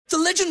The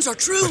legends are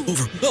true.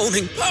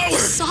 Overwhelming power!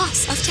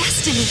 Sauce of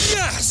destiny.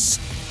 Yes!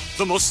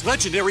 The most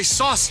legendary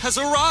sauce has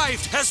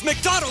arrived as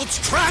McDonald's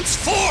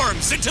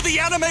transforms into the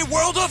anime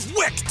world of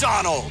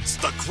WickDonald's.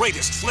 The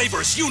greatest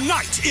flavors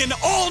unite in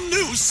all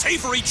new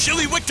savory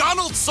chili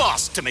McDonald's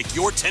sauce to make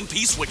your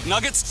 10-piece Wick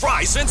Nuggets,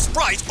 fries, and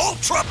Sprite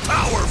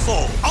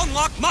ultra-powerful.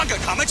 Unlock manga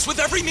comics with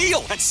every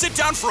meal and sit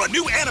down for a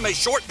new anime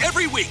short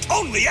every week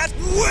only at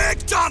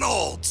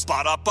WickDonald's.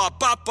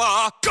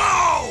 Ba-da-ba-ba-ba,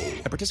 go!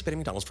 At participating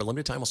McDonald's for a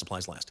limited time while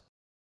supplies last.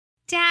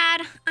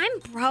 Dad, I'm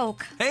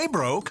broke. Hey,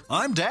 broke.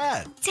 I'm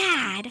Dad.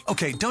 Dad.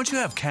 Okay, don't you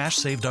have cash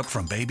saved up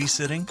from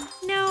babysitting?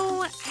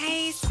 No,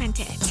 I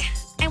spent it.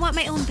 I want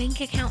my own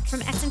bank account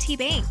from S&T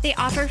Bank. They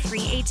offer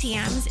free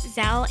ATMs,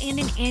 Zelle, and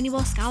an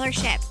annual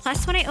scholarship.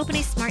 Plus, when I open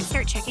a Smart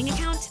Start checking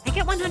account, I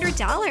get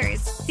 $100.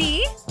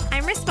 See?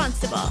 I'm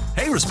responsible.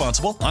 Hey,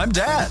 responsible. I'm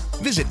Dad.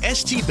 Visit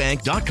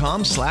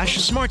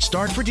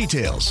stbank.com/smartstart for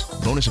details.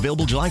 Bonus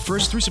available July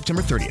 1st through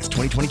September 30th,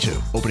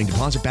 2022. Opening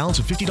deposit balance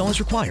of $50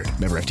 required.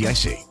 Member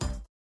FDIC.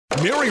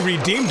 Mary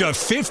redeemed a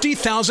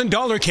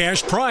 $50,000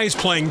 cash prize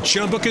playing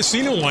Chumba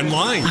Casino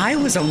online. I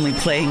was only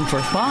playing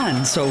for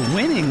fun, so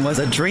winning was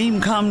a dream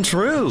come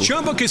true.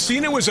 Chumba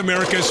Casino is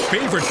America's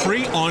favorite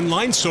free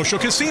online social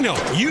casino.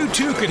 You,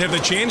 too, could have the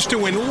chance to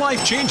win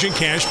life-changing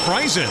cash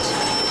prizes.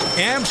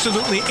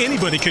 Absolutely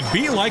anybody could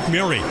be like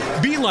Mary.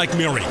 Be like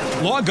Mary.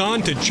 Log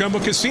on to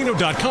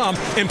ChumbaCasino.com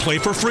and play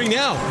for free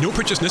now. No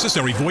purchase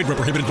necessary. Void where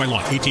prohibited by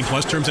law. 18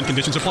 plus terms and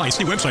conditions apply.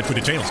 See website for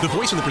details. The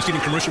voice in the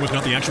preceding commercial was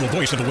not the actual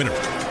voice of the winner.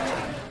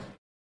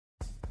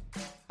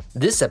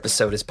 This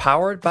episode is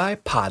powered by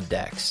Pod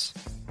Decks.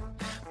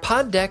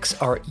 Pod Decks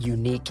are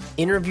unique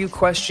interview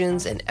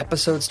questions and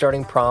episode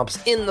starting prompts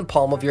in the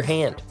palm of your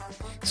hand.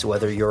 So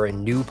whether you're a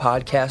new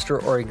podcaster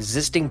or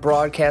existing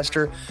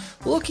broadcaster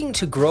looking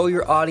to grow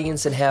your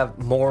audience and have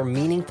more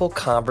meaningful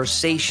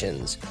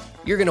conversations,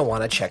 you're going to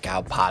want to check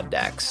out Pod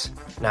Decks.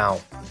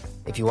 Now,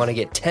 if you want to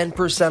get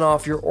 10%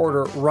 off your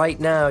order right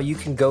now, you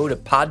can go to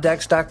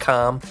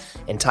poddecks.com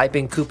and type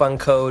in coupon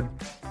code.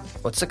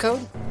 What's the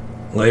code?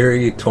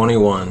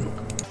 Larry21.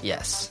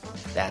 Yes,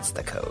 that's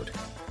the code.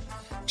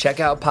 Check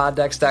out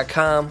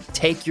poddecks.com.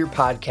 Take your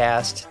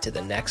podcast to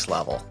the next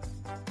level.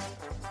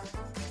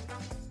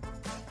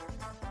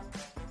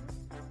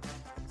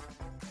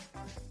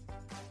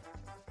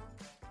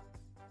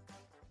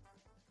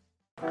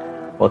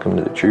 Welcome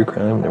to the True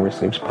Crime Never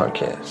Sleeps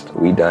podcast.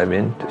 We dive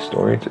into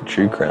stories of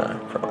true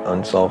crime, from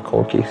unsolved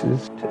cold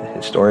cases to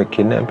historic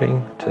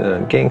kidnapping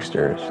to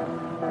gangsters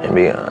and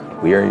beyond.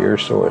 We are your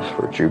source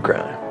for true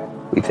crime.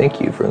 We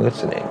thank you for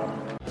listening.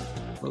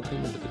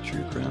 Welcome to the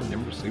True Crime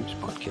Never Sleeps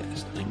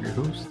podcast. I'm your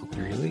host,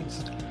 Larry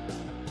Least.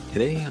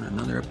 Today, on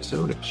another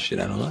episode of Shit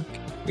Out of Luck,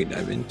 we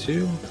dive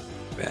into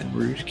Baton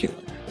Rouge Killer.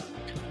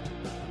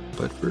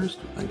 But first,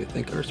 I'd like to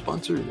thank our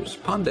sponsors,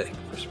 Poddeck,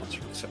 for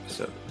sponsoring this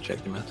episode.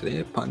 Check them out today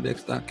at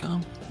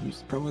poddex.com. Use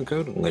the promo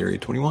code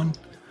Larry21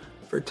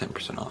 for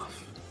 10%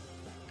 off.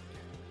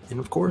 And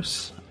of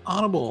course,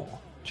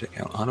 Audible. Check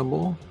out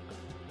Audible.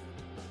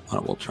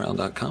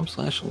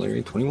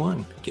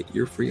 audibletrial.com/Larry21. Get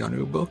your free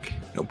audiobook.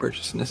 No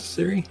purchase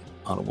necessary.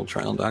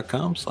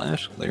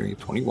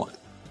 audibletrial.com/Larry21.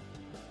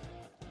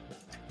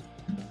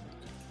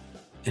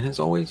 And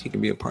as always, you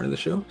can be a part of the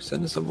show.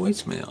 Send us a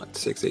voicemail at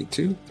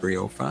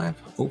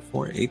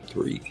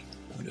 682-305-0483.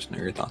 Let us know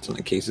your thoughts on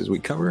the cases we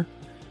cover,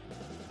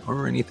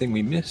 or anything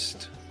we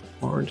missed,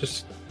 or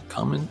just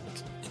comment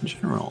in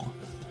general.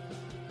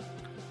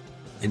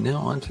 And now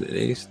on to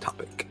today's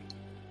topic.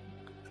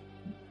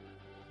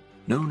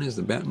 Known as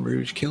the Baton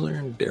Rouge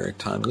Killer, Derek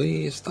Todd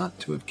Lee is thought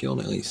to have killed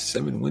at least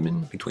 7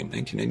 women between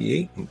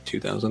 1998 and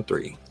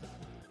 2003.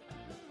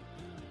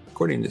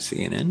 According to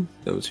CNN,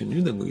 those who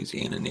knew the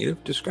Louisiana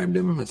native described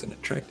him as an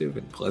attractive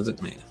and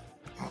pleasant man.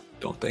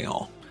 Don't they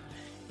all?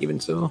 Even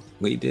so,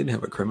 Lee did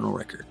have a criminal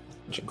record,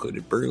 which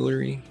included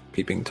burglary,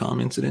 peeping Tom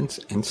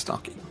incidents, and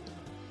stalking.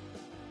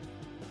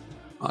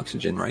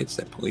 Oxygen writes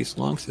that police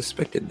long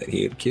suspected that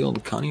he had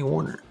killed Connie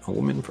Warner, a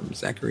woman from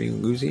Zachary,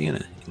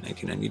 Louisiana, in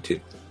 1992.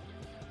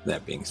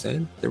 That being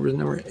said, there was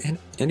never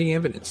any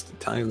evidence to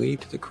tie Lee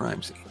to the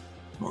crime scene.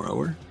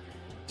 Moreover,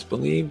 it's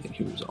believed that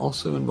he was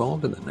also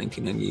involved in the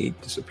 1998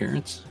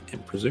 disappearance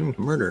and presumed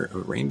murder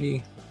of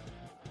Randy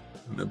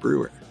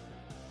Mabrewer,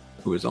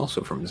 who is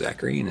also from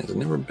Zachary and has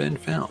never been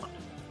found.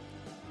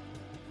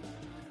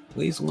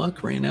 Lee's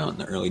luck ran out in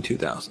the early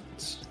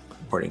 2000s.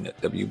 According to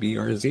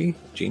WBRZ,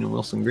 Gina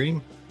Wilson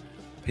Green,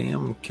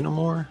 Pam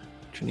Kinnemore,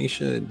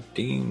 Tranisha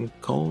Dean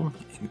Cole,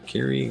 and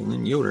Carrie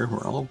Lynn Yoder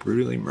were all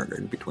brutally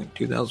murdered between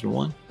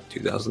 2001 and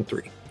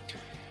 2003.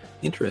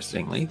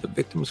 Interestingly, the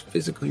victims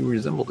physically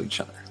resembled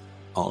each other.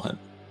 All had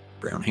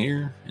brown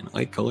hair and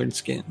light-colored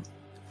skin.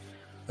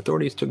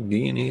 Authorities took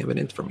DNA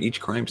evidence from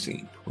each crime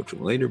scene, which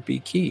would later be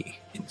key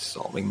in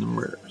solving the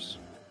murders.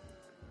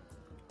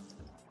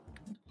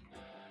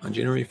 On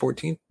January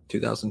 14,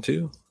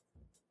 2002,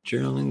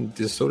 Geraldine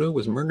DeSoto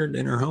was murdered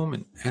in her home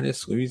in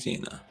Addis,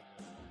 Louisiana.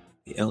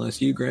 The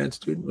LSU grad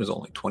student was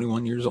only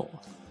 21 years old.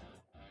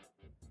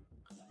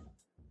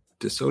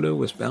 DeSoto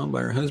was found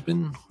by her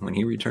husband when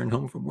he returned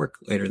home from work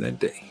later that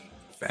day.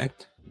 In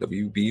fact,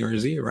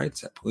 WBRZ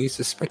writes that police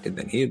suspected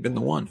that he had been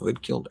the one who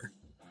had killed her.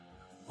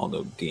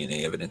 Although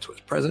DNA evidence was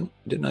present,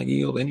 it did not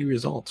yield any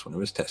results when it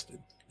was tested,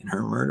 and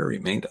her murder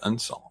remained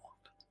unsolved.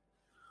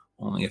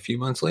 Only a few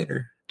months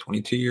later,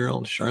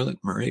 22-year-old Charlotte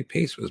Murray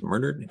Pace was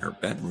murdered in her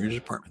Baton Rouge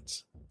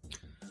apartments.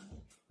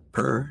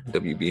 Per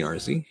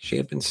WBRZ, she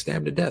had been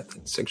stabbed to death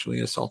and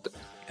sexually assaulted.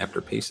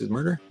 After Pace's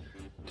murder,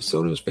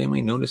 DeSoto's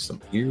family noticed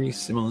some eerie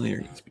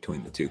similarities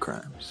between the two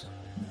crimes.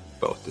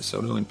 Both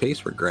DeSoto and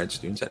Pace were grad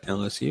students at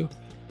LSU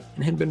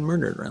and had been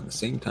murdered around the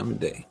same time of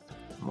day.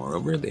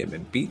 Moreover, they had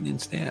been beaten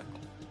and stabbed.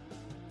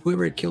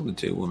 Whoever had killed the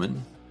two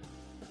women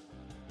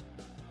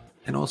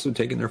had also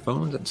taken their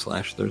phones and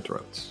slashed their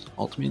throats.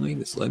 Ultimately,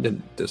 this led to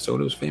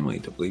DeSoto's family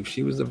to believe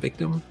she was the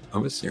victim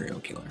of a serial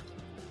killer.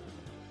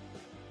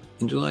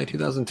 In July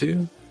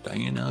 2002,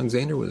 Diane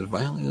Alexander was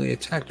violently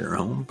attacked in her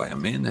home by a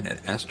man that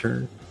had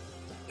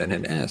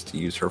asked to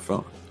use her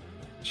phone.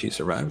 She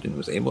survived and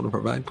was able to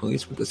provide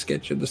police with a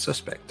sketch of the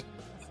suspect.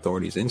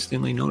 Authorities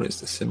instantly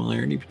noticed the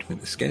similarity between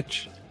the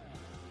sketch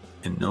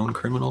and known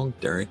criminal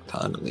Derek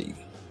Todd Lee.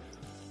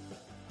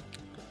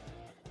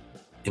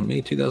 In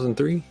May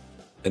 2003,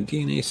 a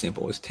DNA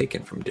sample was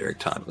taken from Derek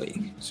Todd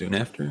Lee. Soon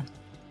after,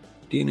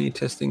 DNA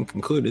testing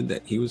concluded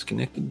that he was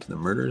connected to the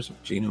murders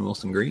of Gina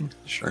Wilson Green,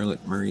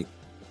 Charlotte Murray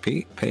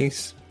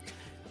Pace,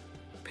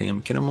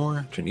 Pam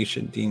Kittimore,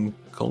 Tranisha Dean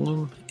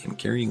Colum, and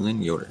Carrie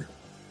Lynn Yoder.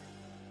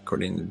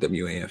 According to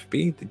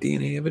WAFB, the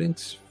DNA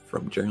evidence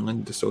from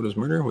Geraldine DeSoto's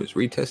murder was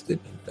retested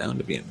and found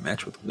to be a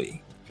match with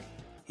Lee.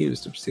 He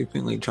was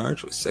subsequently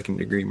charged with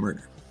second-degree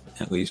murder.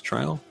 At Lee's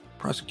trial,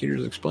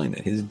 prosecutors explained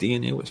that his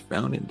DNA was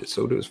found in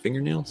DeSoto's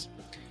fingernails.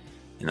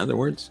 In other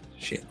words,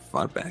 she had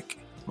fought back.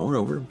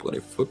 Moreover, bloody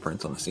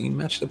footprints on the scene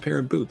matched a pair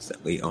of boots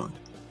that Lee owned.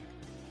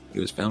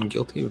 He was found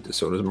guilty of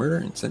DeSoto's murder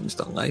and sentenced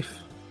to life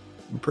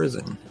in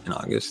prison in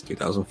August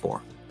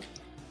 2004.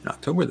 In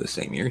October the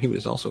same year, he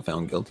was also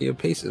found guilty of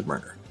Pace's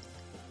murder.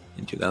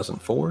 In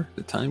 2004,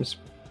 The Times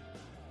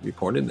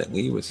reported that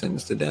Lee was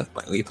sentenced to death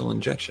by lethal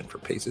injection for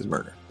Pace's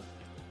murder.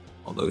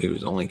 Although he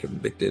was only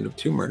convicted of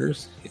 2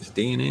 murders, his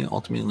DNA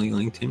ultimately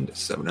linked him to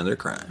 7 other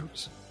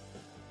crimes.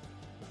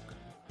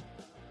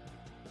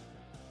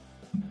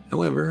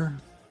 However,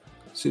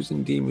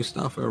 Susan D.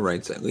 Mustafa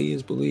writes that Lee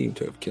is believed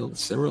to have killed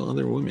several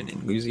other women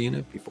in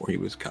Louisiana before he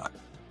was caught.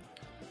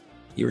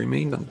 He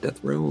remained on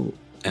death row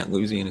at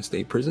Louisiana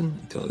State Prison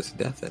until his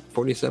death at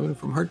 47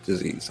 from heart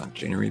disease on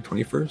January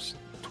 21st,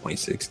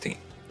 2016.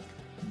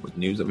 With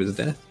news of his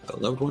death, the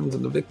loved ones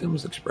of the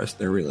victims expressed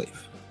their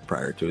relief.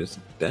 Prior to his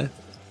death,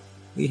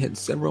 Lee had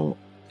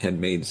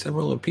made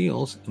several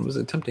appeals and was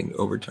attempting to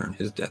overturn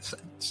his death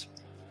sentence.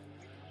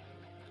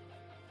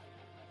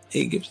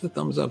 Hey, give us a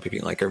thumbs up if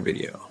you like our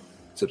video.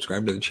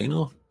 Subscribe to the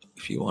channel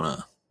if you want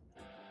to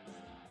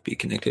be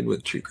connected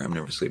with True Crime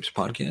Never Sleeps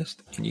podcast.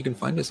 And you can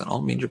find us on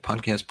all major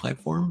podcast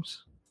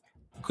platforms,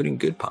 including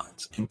Good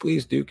Pods. And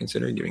please do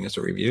consider giving us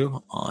a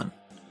review on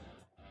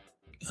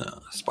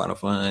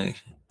Spotify,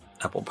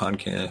 Apple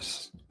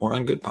Podcasts, or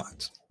on Good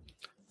Pods.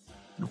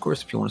 And of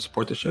course, if you want to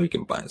support the show, you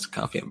can buy us a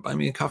coffee at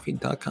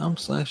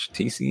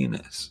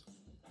buymeacoffee.com/TCNS.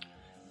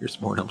 Your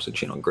support helps the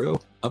channel grow,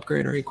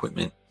 upgrade our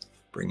equipment,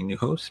 bring in new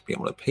hosts, be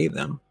able to pay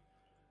them,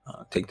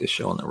 take this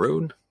show on the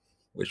road,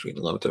 which we'd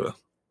love to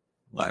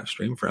live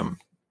stream from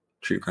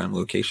true crime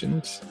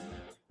locations.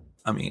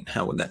 I mean,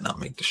 how would that not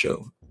make the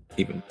show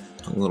even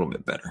a little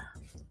bit better?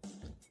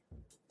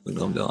 We'd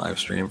love to live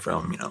stream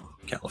from,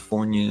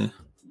 California,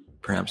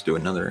 perhaps do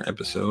another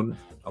episode,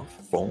 a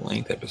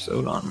full-length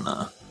episode on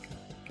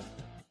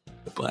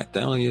the Black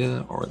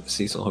Dahlia or the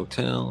Cecil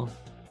Hotel,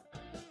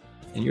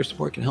 and your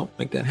support can help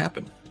make that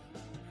happen.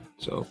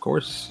 So, of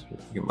course,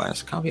 you can buy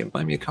us a coffee at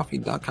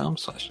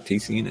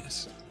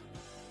buymeacoffee.com/TCNS.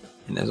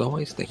 And as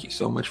always, thank you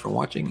so much for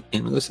watching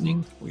and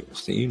listening. We will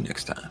see you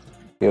next time.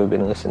 You have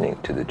been listening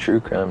to the True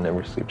Crime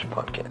Never Sleeps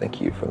podcast.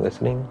 Thank you for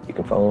listening. You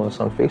can follow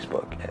us on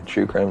Facebook at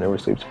True Crime Never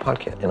Sleeps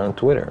podcast and on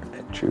Twitter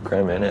at True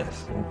Crime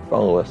NS. And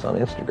follow us on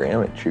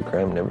Instagram at True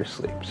Crime Never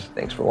Sleeps.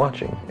 Thanks for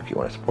watching. If you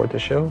want to support the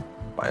show,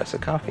 buy us a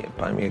coffee at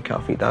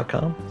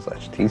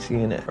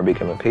buymeacoffee.com/TCNS or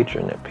become a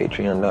patron at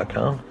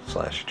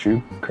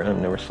patreon.com/True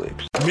Crime Never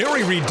Sleeps.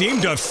 Mary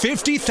redeemed a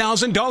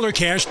 $50,000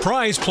 cash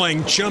prize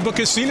playing Chumba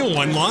Casino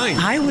online.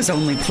 I was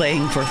only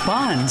playing for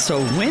fun, so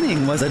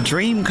winning was a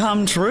dream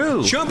come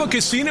true. Chumba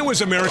Casino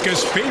is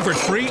America's favorite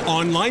free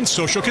online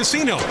social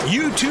casino.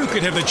 You too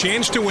could have the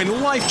chance to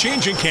win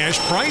life-changing cash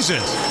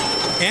prizes.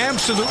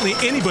 Absolutely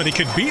anybody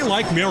could be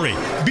like Mary.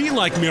 Be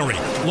like Mary.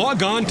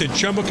 Log on to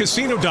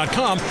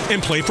ChumbaCasino.com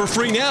and play for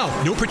free now.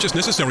 No purchase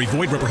necessary.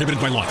 Void where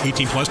prohibited by law.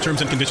 18 plus terms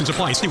and conditions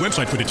apply. See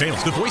website for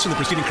details. The voice of the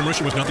preceding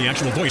commercial was not the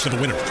actual voice of the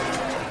winner.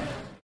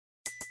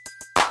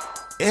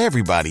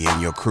 Everybody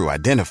in your crew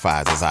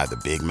identifies as either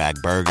Big Mac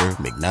Burger,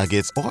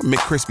 McNuggets, or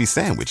McCrispy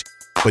Sandwich.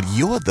 But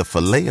you're the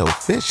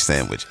Filet-O-Fish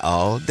Sandwich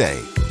all day.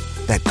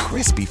 That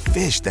crispy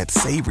fish, that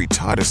savory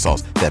tartar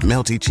sauce, that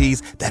melty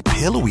cheese, that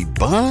pillowy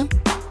bun.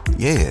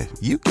 Yeah,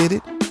 you get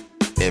it.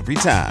 Every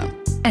time.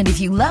 And if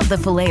you love the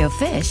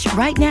Filet-O-Fish,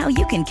 right now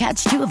you can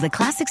catch 2 of the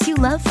classics you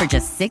love for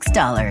just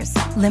 $6.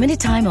 Limited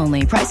time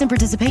only. Price and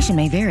participation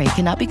may vary.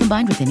 Cannot be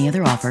combined with any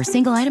other offer.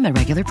 Single item at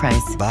regular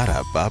price.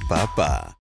 Ba-da-ba-ba-ba.